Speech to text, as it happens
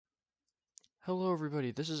Hello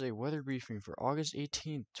everybody, this is a weather briefing for August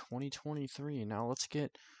 18th, 2023. Now let's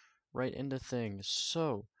get right into things.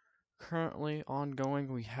 Currently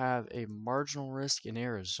ongoing, we have a marginal risk in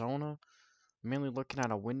Arizona, mainly looking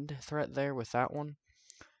at a wind threat there with that one.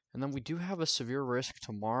 And then we do have a severe risk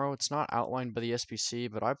tomorrow. It's not outlined by the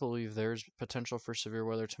SPC, but I believe there's potential for severe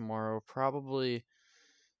weather tomorrow, probably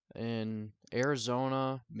in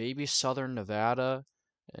Arizona, maybe southern Nevada,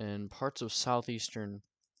 and parts of southeastern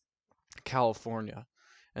California.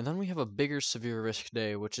 And then we have a bigger severe risk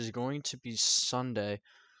day, which is going to be Sunday.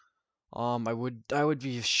 I would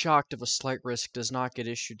be shocked if a slight risk does not get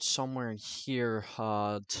issued somewhere in here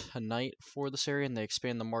tonight for this area, and they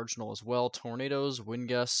expand the marginal as well. Tornadoes, wind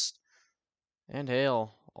gusts, and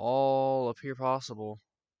hail all appear possible.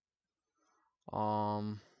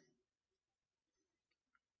 Um,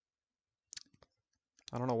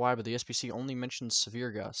 I don't know why, but the SPC only mentions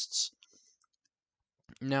severe gusts.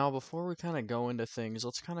 Now, before we kind of go into things,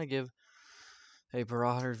 let's kind of give a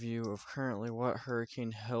broader view of currently what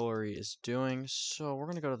Hurricane Hilary is doing. So we're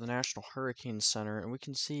going to go to the National Hurricane Center, and we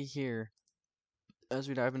can see here, as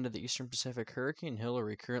we dive into the Eastern Pacific, Hurricane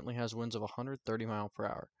Hilary currently has winds of 130 mile per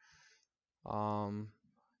hour.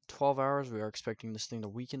 12 hours, we are expecting this thing to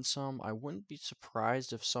weaken some. I wouldn't be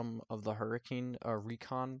surprised if some of the hurricane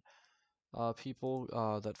recon people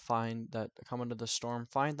that come into the storm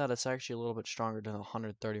find that it's actually a little bit stronger than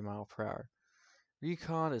 130 mile per hour.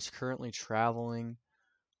 Recon is currently traveling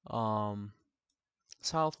um,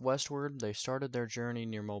 southwestward. They started their journey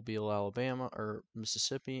near Mobile, Alabama, or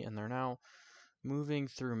Mississippi, and they're now moving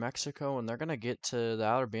through Mexico, and they're going to get to the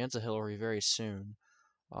outer bands of Hillary very soon.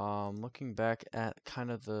 Looking back at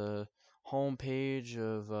kind of the home page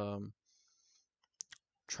of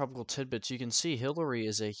Tropical Tidbits, you can see Hillary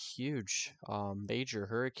is a huge major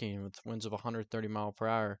hurricane with winds of 130 mile per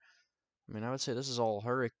hour. I mean, I would say this is all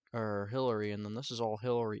Hillary, and then this is all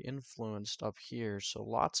Hillary influenced up here. So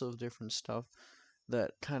lots of different stuff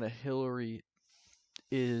that kind of Hillary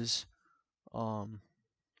is um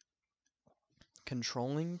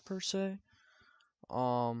controlling per se.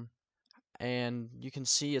 Um and you can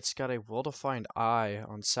see it's got a well-defined eye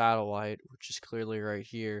on satellite, which is clearly right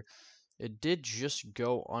here. It did just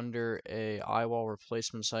go under a eye wall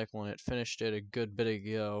replacement cycle and it finished it a good bit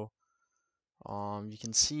ago. You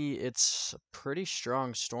can see it's a pretty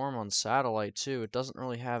strong storm on satellite too. It doesn't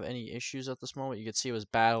really have any issues at this moment. You can see it was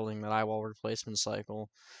battling that eye wall replacement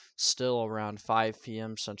cycle still around 5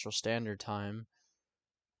 p.m. Central Standard Time.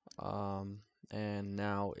 Um, and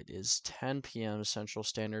now it is 10 p.m. Central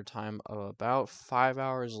Standard Time, about 5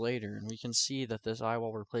 hours later, and we can see that this eye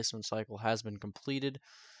wall replacement cycle has been completed.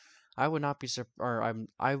 I would not be or I'm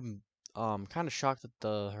kind of shocked that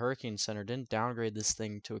the Hurricane Center didn't downgrade this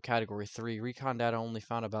thing to a Category 3. Recon data only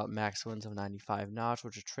found about max winds of 95 knots,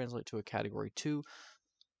 which would translate to a Category 2.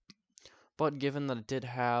 But given that it did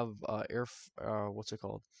have what's it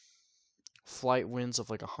called? Flight winds of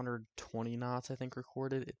like 120 knots, I think,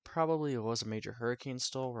 recorded. It probably was a major hurricane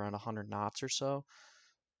still, around 100 knots or so,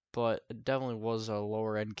 but it definitely was a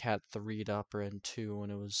lower end Cat 3 to upper end 2 when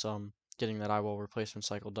it was getting that eyewall replacement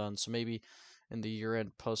cycle done. So maybe in the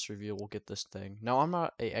year-end post review we'll get this thing. Now I'm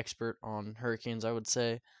not a expert on hurricanes, I would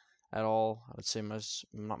say, at all. I would say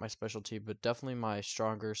not my specialty, but definitely my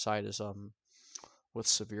stronger side is with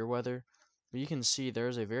severe weather. But you can see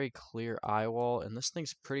there's a very clear eye wall, and this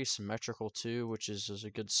thing's pretty symmetrical too, which is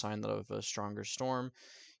a good sign of a stronger storm.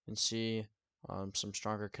 You can see some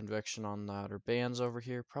stronger convection on the outer bands over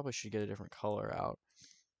here. Probably should get a different color out.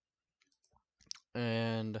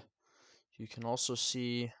 And you can also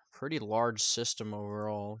see pretty large system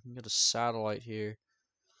overall. You can get a satellite here,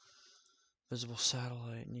 visible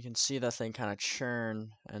satellite, and you can see that thing kind of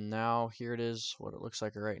churn. And now here it is, what it looks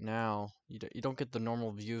like right now. You don't get the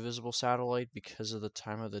normal view visible satellite because of the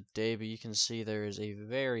time of the day, but you can see there is a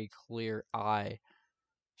very clear eye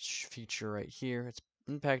feature right here. It's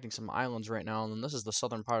impacting some islands right now, and then this is the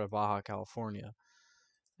southern part of Baja California.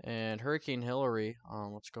 And Hurricane Hilary,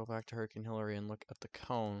 let's go back to Hurricane Hilary and look at the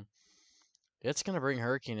cone. It's going to bring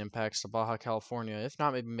hurricane impacts to Baja California, if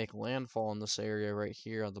not maybe make landfall in this area right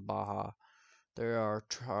here on the Baja. There are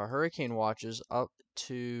hurricane watches up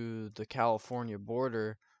to the California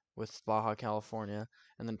border with Baja California,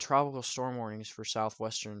 and then tropical storm warnings for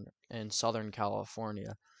southwestern and southern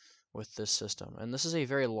California with this system. And this is a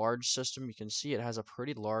very large system. You can see it has a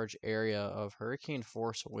pretty large area of hurricane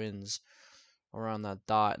force winds around that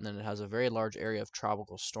dot, and then it has a very large area of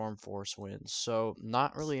tropical storm force winds. So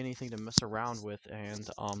not really anything to mess around with, and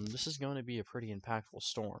this is going to be a pretty impactful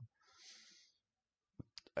storm.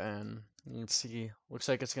 And you can see, looks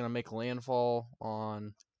like it's going to make landfall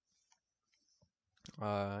on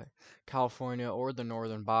uh, California or the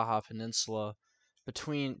northern Baja Peninsula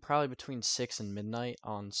probably between 6 and midnight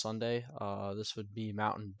on Sunday. This would be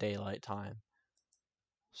Mountain Daylight Time.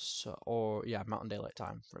 So, or yeah, Mountain Daylight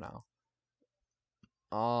Time for now.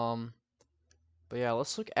 Um, but yeah,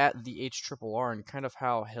 let's look at the HRRR and kind of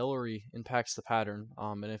how Hilary impacts the pattern.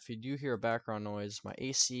 And if you do hear a background noise, my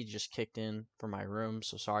AC just kicked in for my room,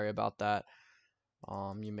 so sorry about that.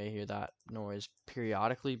 You may hear that noise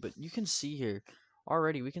periodically, but you can see here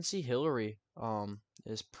already, we can see Hilary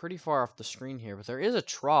is pretty far off the screen here, but there is a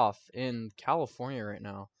trough in California right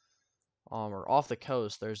now, or off the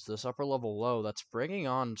coast. There's this upper level low that's bringing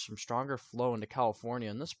on some stronger flow into California,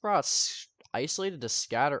 and this brought isolated to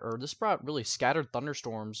scatter, or this brought really scattered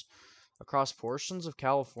thunderstorms across portions of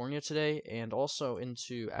California today, and also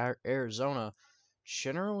into Arizona,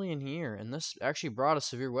 generally in here. And this actually brought a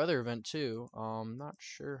severe weather event too. Not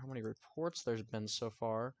sure how many reports there's been so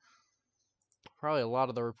far. Probably a lot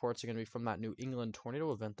of the reports are going to be from that New England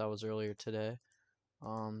tornado event that was earlier today.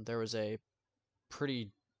 There was a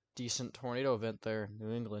pretty decent tornado event there in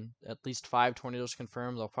New England. At least 5 tornadoes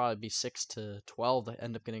confirmed. There'll probably be 6 to 12 that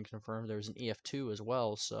end up getting confirmed. There was an EF2 as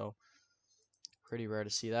well, so pretty rare to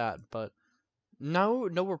see that. But no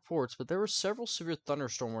reports, but there were several severe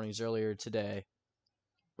thunderstorm warnings earlier today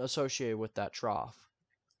associated with that trough.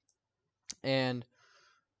 And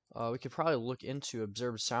we could probably look into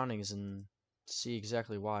observed soundings and see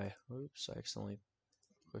exactly why. Oops, I accidentally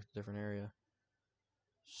clicked a different area.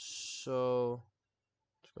 So,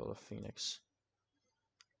 let's go to Phoenix.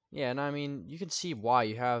 Yeah, and I mean, you can see why.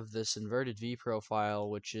 You have this inverted V profile,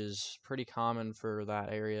 which is pretty common for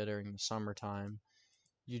that area during the summertime.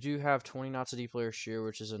 You do have 20 knots of deep layer shear,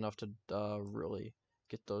 which is enough to really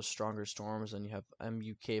get those stronger storms, and you have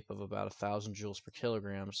MU cape of about 1,000 joules per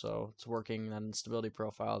kilogram, so it's working that instability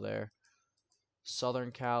profile there.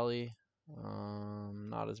 Southern Cali,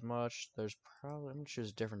 not as much. There's probably, I'm gonna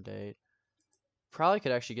choose a different date. Probably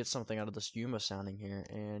could actually get something out of this Yuma sounding here,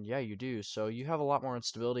 and yeah, you do. So you have a lot more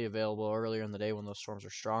instability available earlier in the day when those storms are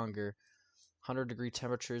stronger. 100-degree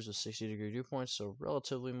temperatures with 60-degree dew points, so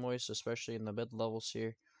relatively moist, especially in the mid levels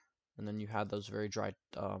here. And then you had those very dry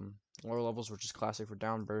lower levels, which is classic for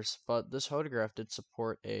downbursts. But this photograph did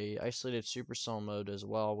support a isolated supercell mode as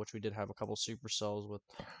well, which we did have a couple supercells with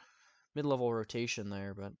mid-level rotation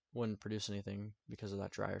there, but wouldn't produce anything because of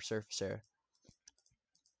that drier surface area.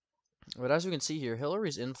 But as we can see here,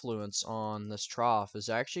 Hilary's influence on this trough is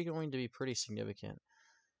actually going to be pretty significant.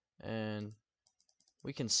 And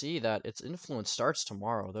we can see that its influence starts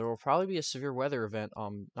tomorrow. There will probably be a severe weather event,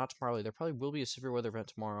 not tomorrow, there probably will be a severe weather event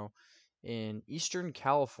tomorrow in eastern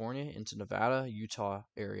California into Nevada, Utah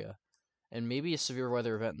area. And maybe a severe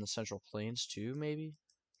weather event in the Central Plains too, maybe.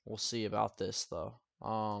 We'll see about this though.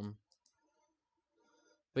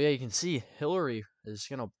 But yeah, you can see Hilary is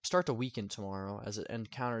going to start to weaken tomorrow as it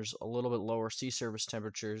encounters a little bit lower sea surface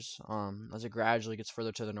temperatures as it gradually gets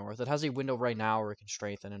further to the north. It has a window right now where it can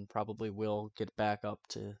strengthen and probably will get back up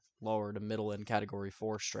to lower to middle in Category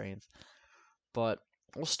 4 strength. But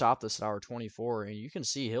we'll stop this at hour 24, and you can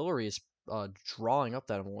see Hilary is drawing up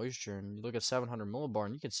that moisture. And you look at 700 millibar,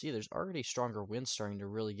 and you can see there's already stronger winds starting to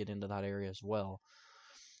really get into that area as well.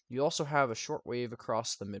 You also have a short wave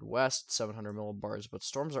across the Midwest, 700 millibars, but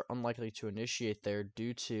storms are unlikely to initiate there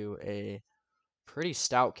due to a pretty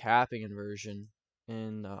stout capping inversion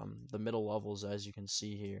in the middle levels, as you can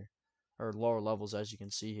see here, or lower levels, as you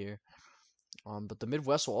can see here. But the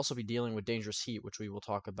Midwest will also be dealing with dangerous heat, which we will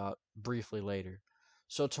talk about briefly later.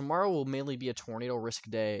 So tomorrow will mainly be a tornado risk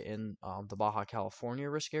day in the Baja California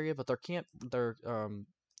risk area, but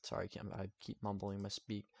sorry, I keep mumbling my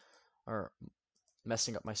speak, or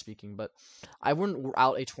messing up my speaking, but I wouldn't rule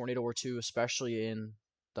out a tornado or two, especially in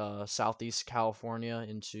the southeast California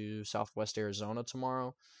into southwest Arizona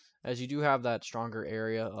tomorrow, as you do have that stronger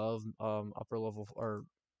area of upper level or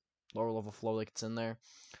lower level flow that gets in there.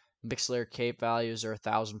 Mixed layer cape values are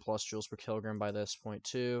 1,000 plus joules per kilogram by this point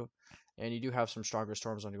too, and you do have some stronger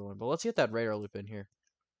storms ongoing. But let's get that radar loop in here,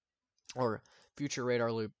 or future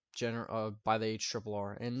radar loop by the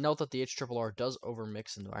HRRR. And note that the HRRR does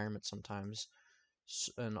overmix environment sometimes,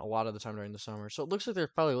 and a lot of the time during the summer. So it looks like there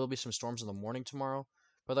probably will be some storms in the morning tomorrow,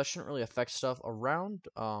 but that shouldn't really affect stuff around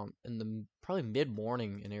in the probably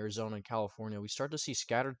mid-morning in Arizona and California. We start to see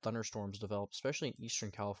scattered thunderstorms develop, especially in eastern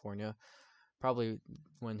California, probably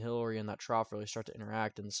when Hilary and that trough really start to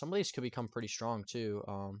interact, and some of these could become pretty strong too.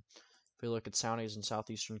 If we look at soundings in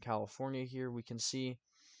southeastern California here, we can see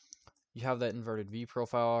you have that inverted V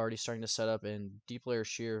profile already starting to set up, and deep layer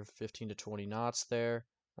shear of 15 to 20 knots there,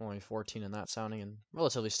 only 14 in that sounding, and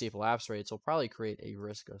relatively steep lapse rates will probably create a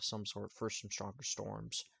risk of some sort for some stronger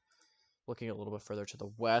storms. Looking a little bit further to the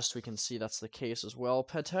west, we can see that's the case as well.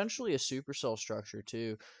 Potentially a supercell structure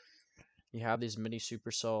too. You have these mini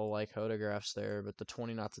supercell-like photographs there, but the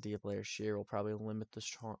 20 knots of deep layer shear will probably limit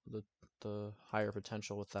the higher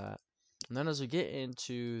potential with that. And then as we get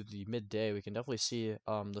into the midday, we can definitely see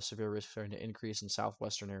the severe risk starting to increase in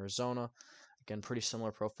southwestern Arizona. Again, pretty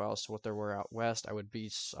similar profiles to what there were out west. I would be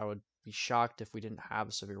shocked if we didn't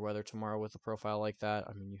have severe weather tomorrow with a profile like that.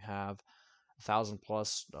 I mean, you have 1,000+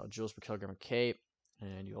 joules per kilogram of Cape,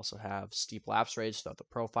 and you also have steep lapse rates throughout the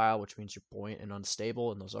profile, which means you're buoyant and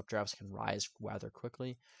unstable, and those updrafts can rise rather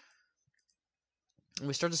quickly. And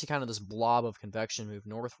we start to see kind of this blob of convection move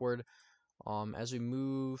northward. As we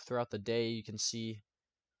move throughout the day, you can see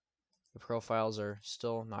the profiles are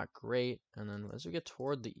still not great, and then as we get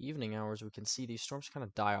toward the evening hours, we can see these storms kind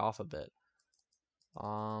of die off a bit.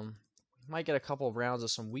 We might get a couple of rounds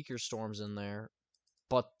of some weaker storms in there,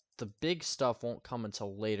 but the big stuff won't come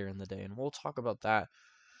until later in the day, and we'll talk about that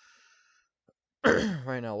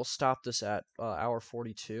right now. We'll stop this at hour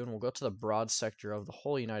 42, and we'll go to the broad sector of the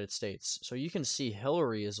whole United States. So you can see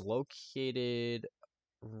Hilary is located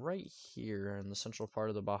right here in the central part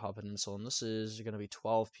of the Baja Peninsula, and this is going to be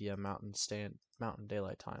 12 p.m. Mountain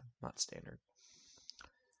Daylight Time, not standard.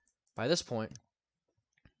 By this point,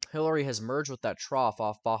 Hilary has merged with that trough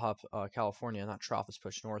off Baja California, and that trough is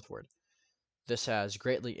pushed northward. This has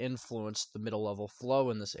greatly influenced the middle level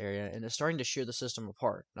flow in this area and is starting to shear the system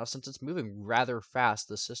apart. Now, since it's moving rather fast,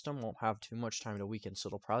 the system won't have too much time to weaken, so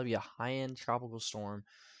it'll probably be a high-end tropical storm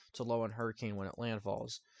to low-end hurricane when it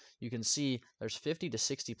landfalls. You can see there's 50 to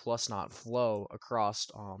 60 plus knot flow across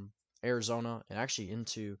Arizona and actually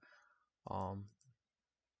into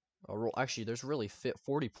actually there's really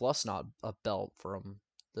 40 plus knot a belt from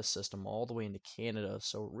this system all the way into Canada.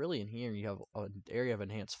 So really in here you have an area of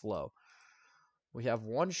enhanced flow. We have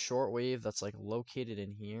one shortwave that's like located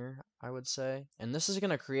in here, I would say, and this is going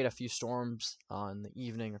to create a few storms in the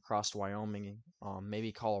evening across Wyoming,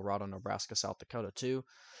 maybe Colorado, Nebraska, South Dakota too.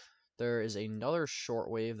 There is another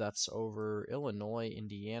shortwave that's over Illinois,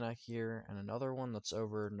 Indiana here, and another one that's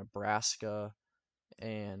over Nebraska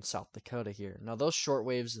and South Dakota here. Now those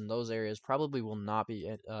shortwaves in those areas probably will not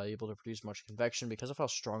be able to produce much convection because of how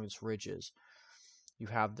strong this ridge is. You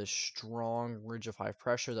have this strong ridge of high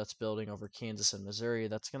pressure that's building over Kansas and Missouri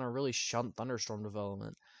that's going to really shunt thunderstorm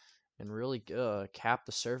development and really cap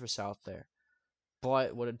the surface out there.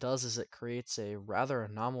 But what it does is it creates a rather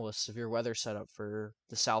anomalous severe weather setup for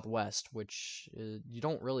the Southwest, which you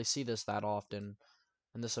don't really see this that often,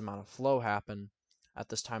 and this amount of flow happen at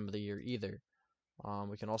this time of the year either.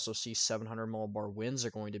 We can also see 700 millibar winds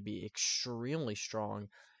are going to be extremely strong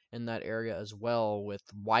in that area as well, with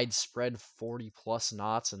widespread 40 plus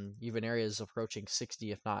knots and even areas approaching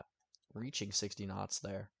 60, if not reaching 60 knots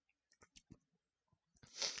there.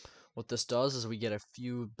 What this does is we get a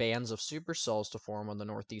few bands of supercells to form on the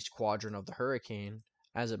northeast quadrant of the hurricane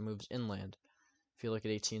as it moves inland. If you look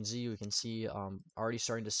at AT&Z, we can see already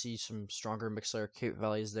starting to see some stronger mixed layer Cape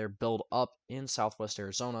valleys there build up in southwest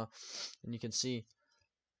Arizona, and you can see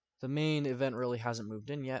the main event really hasn't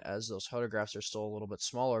moved in yet, as those photographs are still a little bit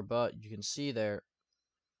smaller, but you can see there,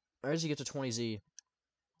 as you get to 20Z,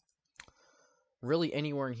 really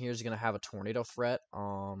anywhere in here is going to have a tornado threat.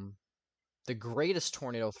 The greatest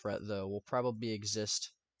tornado threat, though, will probably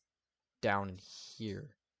exist down in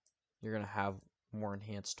here. You're going to have more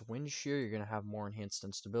enhanced wind shear, you're going to have more enhanced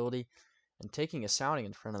instability, and taking a sounding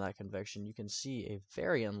in front of that convection, you can see a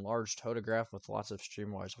very enlarged photograph with lots of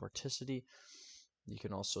streamwise vorticity. You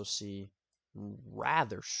can also see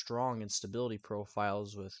rather strong instability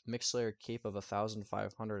profiles with mixed layer Cape of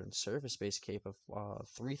 1,500 and surface-based Cape of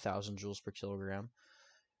 3,000 joules per kilogram.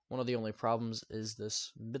 One of the only problems is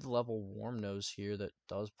this mid-level warm nose here that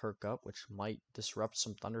does perk up, which might disrupt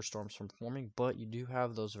some thunderstorms from forming, but you do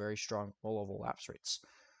have those very strong low-level lapse rates.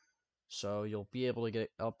 So you'll be able to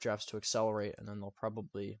get updrafts to accelerate, and then they'll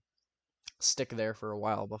probably stick there for a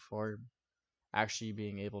while before actually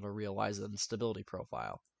being able to realize the instability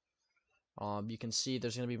profile. You can see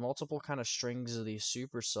there's going to be multiple kind of strings of these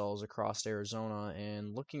supercells across Arizona,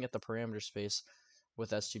 and looking at the parameter space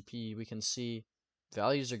with S2P, we can see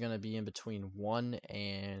values are going to be in between 1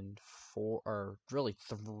 and 4, or really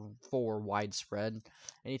 4 widespread.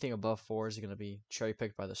 Anything above 4 is going to be cherry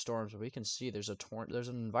picked by the storms, but we can see there's an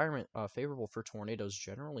environment favorable for tornadoes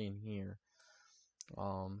generally in here.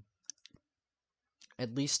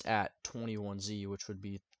 At least at 21Z, which would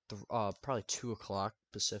be probably 2 o'clock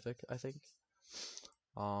Pacific, I think.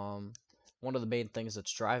 One of the main things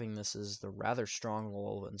that's driving this is the rather strong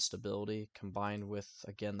low instability combined with,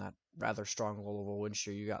 again, that rather strong low level wind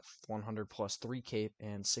shear. You got 100 plus 3 Cape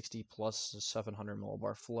and 60 plus 700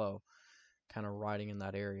 millibar flow. kind of riding in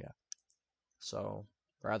that area. So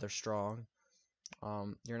rather strong.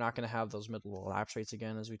 You're not going to have those mid-level lapse rates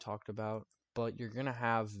again, as we talked about, but you're going to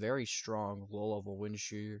have very strong low-level wind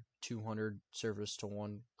shear, 200 surface to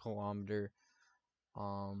 1 kilometer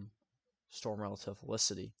storm relative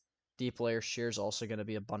velocity. Deep layer shear is also going to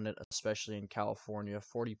be abundant, especially in California,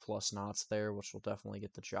 40 plus knots there, which will definitely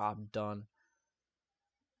get the job done.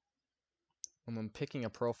 And when picking a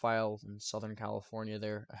profile in Southern California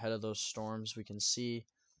there, ahead of those storms, we can see,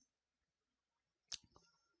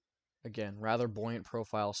 again, rather buoyant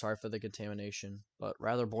profile. Sorry for the contamination, but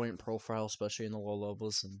rather buoyant profile, especially in the low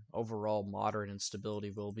levels, and overall moderate instability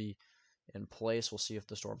will be in place. We'll see if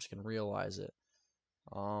the storms can realize it.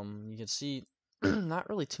 You can see not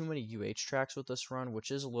really too many UH tracks with this run, which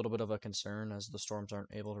is a little bit of a concern as the storms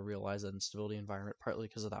aren't able to realize that instability environment, partly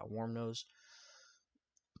because of that warm nose.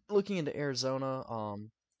 Looking into Arizona,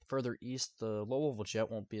 further east, the low-level jet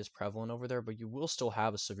won't be as prevalent over there, but you will still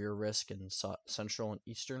have a severe risk in central and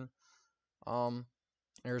eastern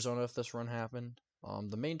Arizona if this run happened.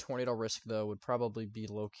 The main tornado risk, though, would probably be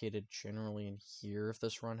located generally in here if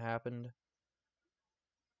this run happened.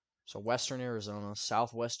 So western Arizona,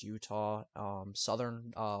 southwest Utah,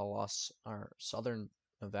 southern southern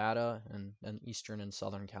Nevada, and eastern and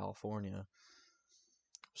southern California.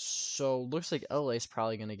 So looks like LA is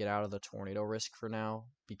probably going to get out of the tornado risk for now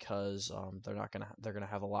because they're gonna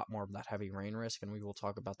have a lot more of that heavy rain risk, and we will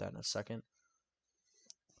talk about that in a second.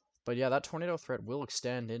 But yeah, that tornado threat will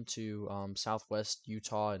extend into southwest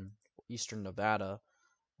Utah and eastern Nevada.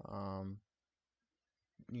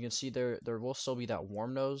 You can see there will still be that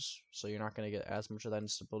warm nose, so you're not going to get as much of that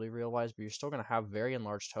instability realized, but you're still going to have very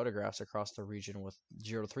enlarged photographs across the region with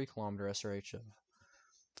 0 to 3 kilometer SRH of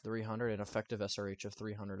 300 and effective SRH of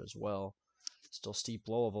 300 as well. Still steep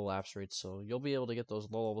low level lapse rates, so you'll be able to get those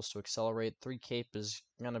low levels to accelerate. 3 Cape is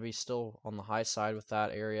going to be still on the high side with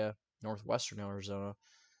that area. Northwestern Arizona,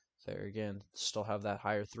 there again, still have that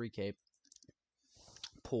higher 3 Cape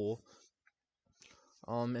pool.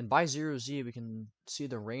 And by 0Z, we can see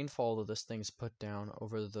the rainfall that this thing's put down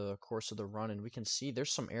over the course of the run, and we can see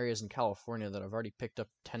there's some areas in California that have already picked up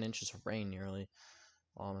 10 inches of rain nearly.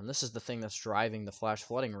 And this is the thing that's driving the flash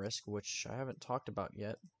flooding risk, which I haven't talked about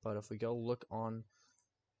yet, but if we go look on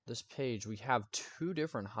this page, we have 2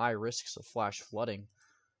 different high risks of flash flooding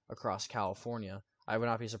across California. I would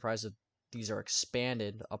not be surprised if these are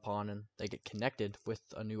expanded upon and they get connected with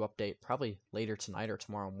a new update probably later tonight or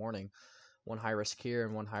tomorrow morning. 1 high risk here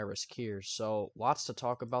and 1 high risk here. So lots to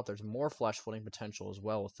talk about. There's more flash flooding potential as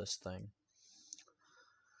well with this thing.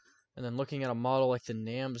 And then looking at a model like the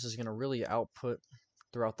NAM, this is going to really output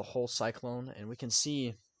throughout the whole cyclone, and we can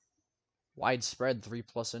see widespread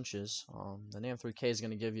 3+ inches. The NAM 3K is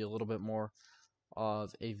going to give you a little bit more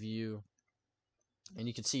of a view, and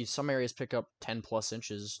you can see some areas pick up 10+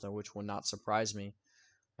 inches, which would not surprise me,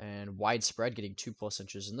 and widespread getting 2+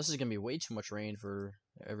 inches, and this is going to be way too much rain for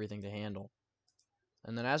everything to handle.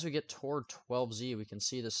 And then as we get toward 12Z, we can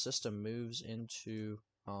see the system moves into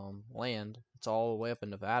land. It's all the way up in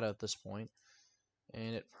Nevada at this point,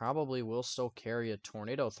 and it probably will still carry a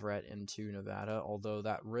tornado threat into Nevada, although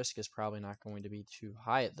that risk is probably not going to be too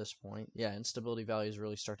high at this point. Yeah, instability values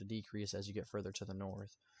really start to decrease as you get further to the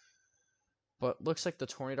north. But looks like the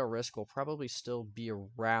tornado risk will probably still be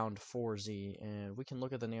around 4Z, and we can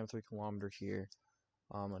look at the NAM 3 kilometer here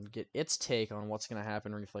and get its take on what's going to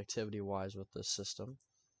happen reflectivity-wise with this system.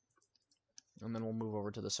 And then we'll move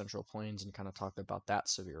over to the Central Plains and kind of talk about that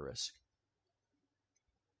severe risk.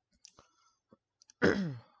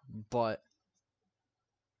 But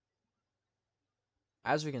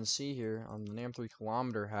as we can see here, the NAM 3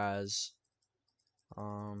 kilometer has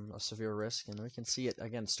a severe risk, and we can see it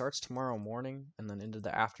again starts tomorrow morning and then into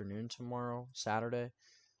the afternoon tomorrow, Saturday.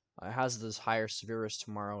 It has this higher severe risk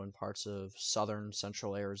tomorrow in parts of southern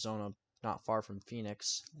central Arizona, not far from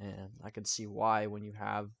Phoenix, and I can see why when you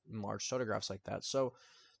have enlarged photographs like that. So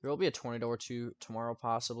there will be a tornado or two tomorrow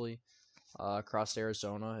possibly across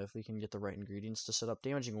Arizona if we can get the right ingredients to set up.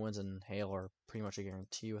 Damaging winds and hail are pretty much a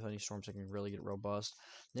guarantee with any storms that can really get robust.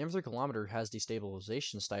 The NAM 3 kilometer has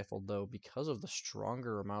destabilization stifled though because of the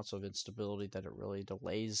stronger amounts of instability that it really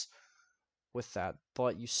delays with that,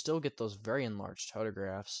 but you still get those very enlarged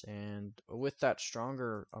photographs, and with that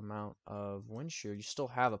stronger amount of wind shear, you still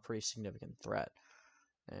have a pretty significant threat.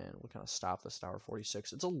 And we'll kind of stop this at hour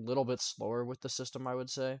 46. It's a little bit slower with the system, I would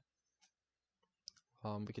say.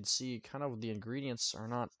 We can see kind of the ingredients are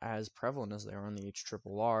not as prevalent as they are on the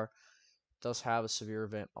HRRR. It does have a severe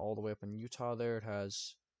event all the way up in Utah there. It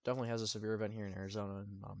definitely has a severe event here in Arizona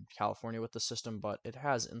and California with the system, but it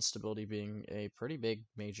has instability being a pretty big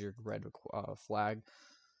major red flag.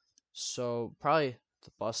 So probably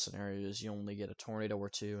the bust scenario is you only get a tornado or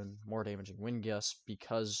two and more damaging wind gusts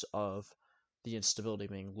because of the instability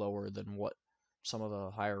being lower than what some of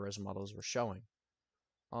the higher res models were showing.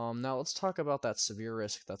 Now let's talk about that severe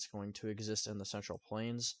risk that's going to exist in the Central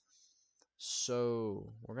Plains.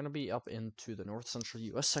 So we're going to be up into the north central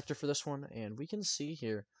US sector for this one, and we can see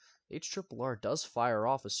here HRRR does fire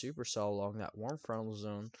off a supercell along that warm frontal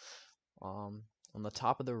zone um, on the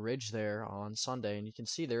top of the ridge there on Sunday, and you can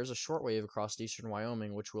see there's a shortwave across eastern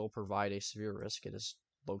Wyoming which will provide a severe risk. It is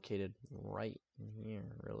located right in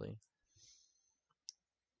here, really.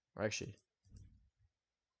 Or actually,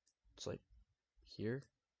 it's like here.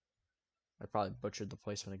 I probably butchered the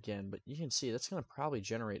placement again, but you can see that's going to probably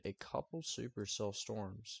generate a couple supercell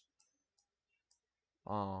storms.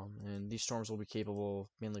 And these storms will be capable of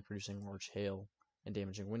mainly producing large hail and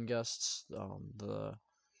damaging wind gusts. The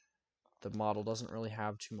model doesn't really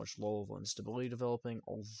have too much low level instability developing,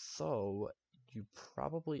 although you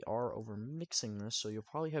probably are over mixing this, so you'll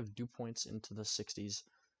probably have dew points into the 60s,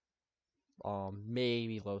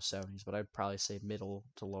 maybe low 70s, but I'd probably say middle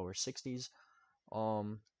to lower 60s.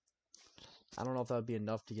 I don't know if that would be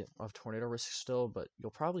enough to get a tornado risk still, but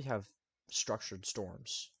you'll probably have structured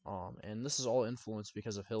storms. And this is all influenced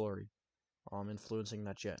because of Hilary, influencing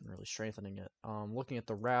that jet and really strengthening it. Looking at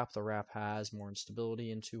the RAP has more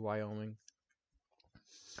instability into Wyoming,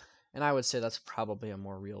 and I would say that's probably a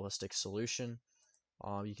more realistic solution.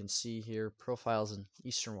 You can see here profiles in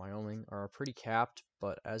eastern Wyoming are pretty capped,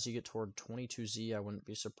 but as you get toward 22Z, I wouldn't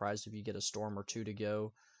be surprised if you get a storm or two to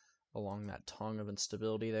go along that tongue of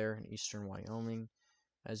instability there in eastern Wyoming.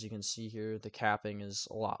 As you can see here, the capping is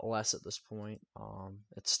a lot less at this point.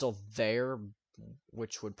 It's still there,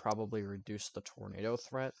 which would probably reduce the tornado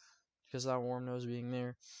threat because of that warm nose being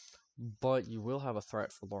there. But you will have a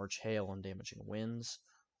threat for large hail and damaging winds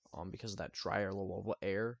because of that drier low level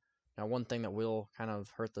air. Now, one thing that will kind of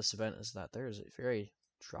hurt this event is that there is a very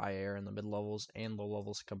dry air in the mid levels and low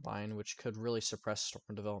levels combined, which could really suppress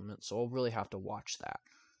storm development. So we'll really have to watch that.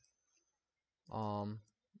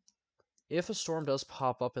 If a storm does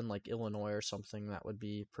pop up in like Illinois or something, that would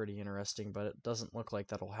be pretty interesting, but it doesn't look like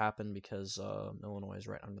that'll happen because Illinois is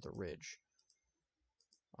right under the ridge.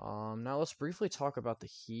 Now let's briefly talk about the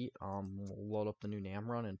heat. We'll load up the new NAM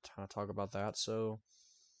run and kind of talk about that. So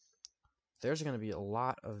there's going to be a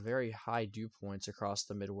lot of very high dew points across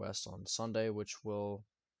the Midwest on Sunday, which will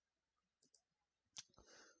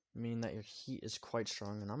mean that your heat is quite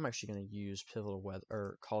strong. And I'm actually going to use Pivotal Weather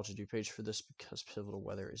or College of Dew page for this because Pivotal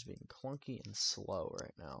Weather is being clunky and slow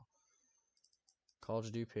right now. College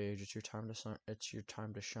of Dew page, it's your time to it's your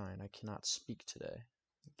time to shine. I cannot speak today.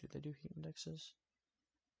 Do they do heat indexes?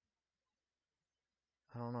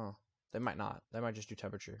 I don't know. They might not. They might just do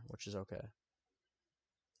temperature, which is okay.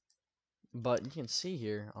 But you can see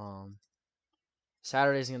here,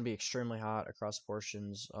 Saturday is going to be extremely hot across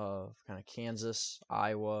portions of kind of Kansas,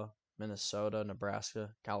 Iowa, Minnesota,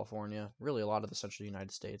 Nebraska, California, really a lot of the central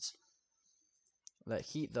United States. That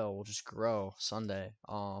heat though will just grow Sunday,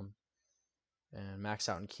 and max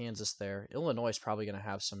out in Kansas there. Illinois is probably going to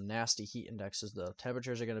have some nasty heat indexes. The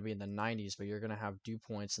temperatures are going to be in the 90s, but you're going to have dew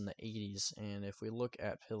points in the 80s. And if we look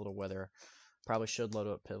at Pivotal Weather, probably should load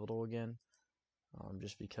up Pivotal again,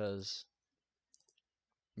 just because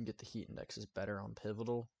you can get the heat indexes better on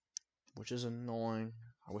Pivotal, which is annoying.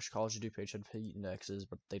 I wish College of DuPage had heat indexes,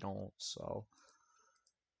 but they don't, so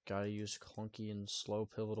gotta use clunky and slow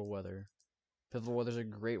Pivotal Weather. Pivotal Weather's a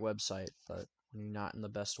great website, but when you're not in the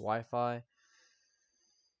best Wi-Fi,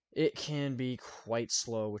 it can be quite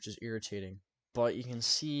slow, which is irritating. But you can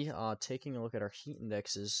see, taking a look at our heat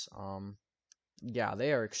indexes, yeah,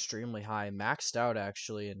 they are extremely high, maxed out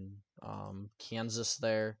actually in Kansas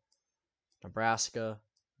there, Nebraska,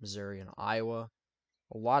 Missouri, and Iowa.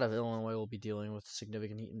 A lot of Illinois will be dealing with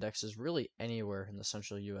significant heat indexes. Really anywhere in the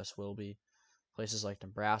central U.S. will be. Places like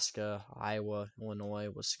Nebraska, Iowa, Illinois,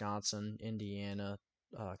 Wisconsin, Indiana,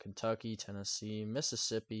 Kentucky, Tennessee,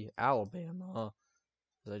 Mississippi, Alabama,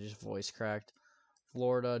 as I just voice cracked,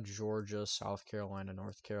 Florida, Georgia, South Carolina,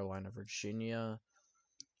 North Carolina, Virginia,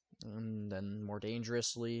 and then more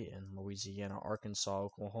dangerously in Louisiana, Arkansas,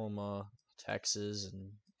 Oklahoma, Texas,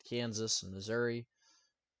 and Kansas and Missouri.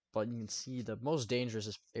 But you can see the most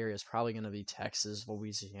dangerous area is probably going to be Texas,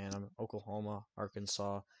 Louisiana, Oklahoma,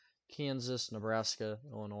 Arkansas, Kansas, Nebraska,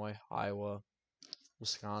 Illinois, Iowa,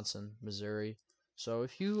 Wisconsin, Missouri. So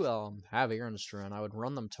if you have errands to run, I would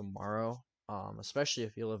run them tomorrow, especially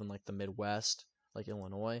if you live in like the Midwest, like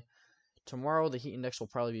Illinois. Tomorrow the heat index will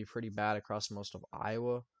probably be pretty bad across most of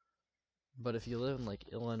Iowa, but if you live in like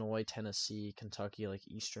Illinois, Tennessee, Kentucky, like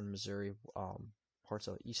eastern Missouri, parts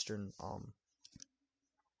of eastern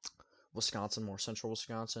Wisconsin, more central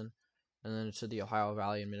Wisconsin, and then to the Ohio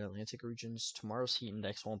Valley and Mid-Atlantic regions. Tomorrow's heat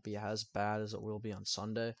index won't be as bad as it will be on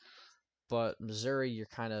Sunday, but Missouri, you're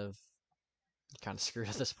kind of screwed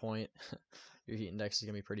at this point. Your heat index is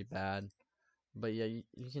gonna be pretty bad. But yeah, you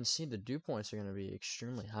can see the dew points are gonna be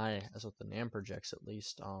extremely high, as what the NAM projects at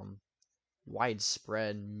least.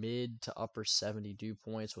 Widespread mid to upper 70 dew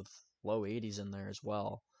points with low 80s in there as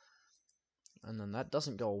well. And then that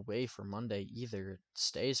doesn't go away for Monday either. It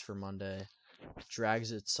stays for Monday,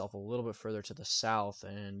 drags itself a little bit further to the south,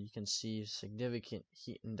 and you can see significant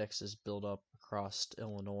heat indexes build up across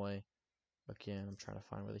Illinois. Again, I'm trying to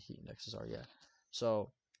find where the heat indexes are. Yeah.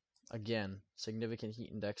 So, again, significant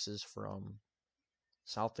heat indexes from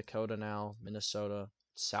South Dakota now, Minnesota,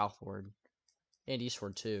 southward, and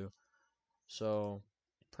eastward too. So,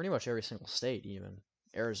 pretty much every single state, even.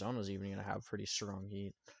 Arizona's even going to have pretty strong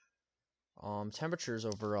heat. Temperatures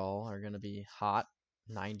overall are going to be hot,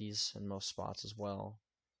 90s in most spots as well.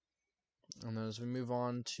 And then as we move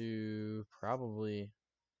on to probably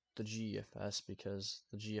the GFS, because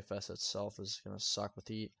the GFS itself is going to suck with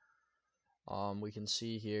heat. We can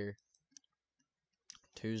see here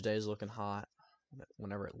Tuesday's looking hot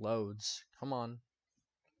whenever it loads. Come on.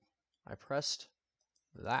 I pressed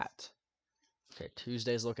that. Okay,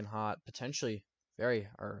 Tuesday's looking hot. Potentially very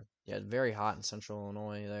hot in central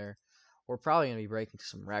Illinois there. We're probably going to be breaking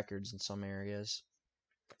some records in some areas.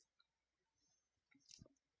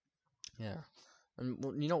 Yeah. And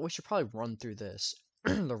you know, we should probably run through this.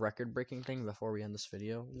 The record breaking thing before we end this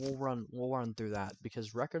video. We'll run through that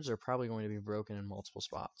because records are probably going to be broken in multiple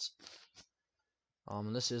spots.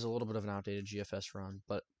 And this is a little bit of an outdated GFS run,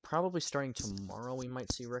 but probably starting tomorrow we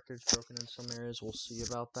might see records broken in some areas. We'll see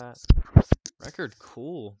about that. Record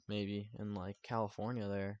cool, maybe, in like California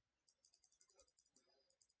there.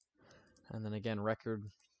 And then again, record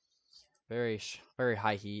very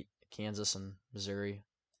high heat, Kansas and Missouri,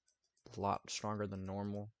 a lot stronger than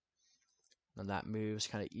normal. And that moves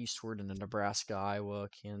kind of eastward into Nebraska, Iowa,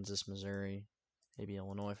 Kansas, Missouri, maybe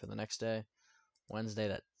Illinois for the next day. Wednesday,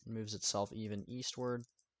 that moves itself even eastward.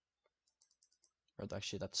 Or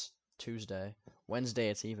actually, that's Tuesday. Wednesday,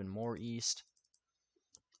 it's even more east.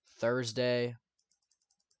 Thursday,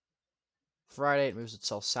 Friday, it moves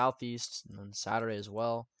itself southeast, and then Saturday as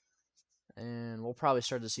well. And we'll probably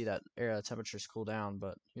start to see that area temperatures cool down,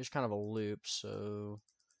 but here's kind of a loop. So,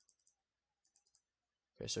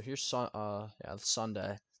 okay, so here's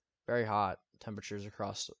Sunday, very hot temperatures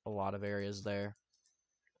across a lot of areas there.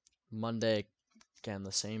 Monday, again,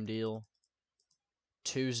 the same deal.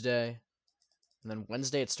 Tuesday, and then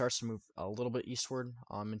Wednesday, it starts to move a little bit eastward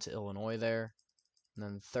into Illinois there. And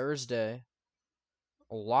then Thursday,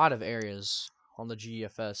 a lot of areas on the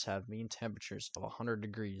GFS have mean temperatures of 100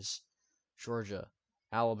 degrees. Georgia,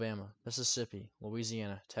 Alabama, Mississippi,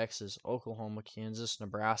 Louisiana, Texas, Oklahoma, Kansas,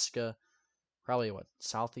 Nebraska, probably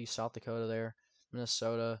southeast South Dakota there,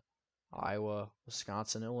 Minnesota, Iowa,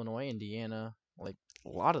 Wisconsin, Illinois, Indiana. Like a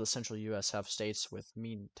lot of the central U.S. have states with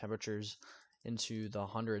mean temperatures into the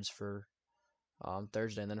hundreds for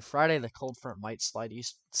Thursday. And then Friday, the cold front might slide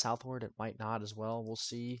southward. It might not as well. We'll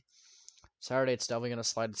see. Saturday, it's definitely going to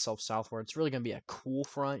slide itself southward. It's really going to be a cool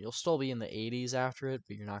front. You'll still be in the 80s after it,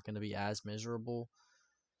 but you're not going to be as miserable.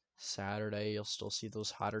 Saturday, you'll still see those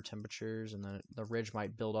hotter temperatures, and then the ridge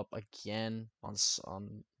might build up again on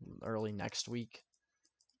early next week.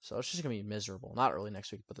 So it's just going to be miserable. Not early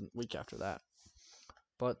next week, but the week after that.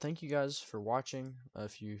 But thank you guys for watching.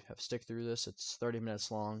 If you have stick through this, it's 30 minutes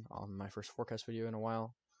long on my first forecast video in a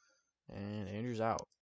while. And Andrew's out.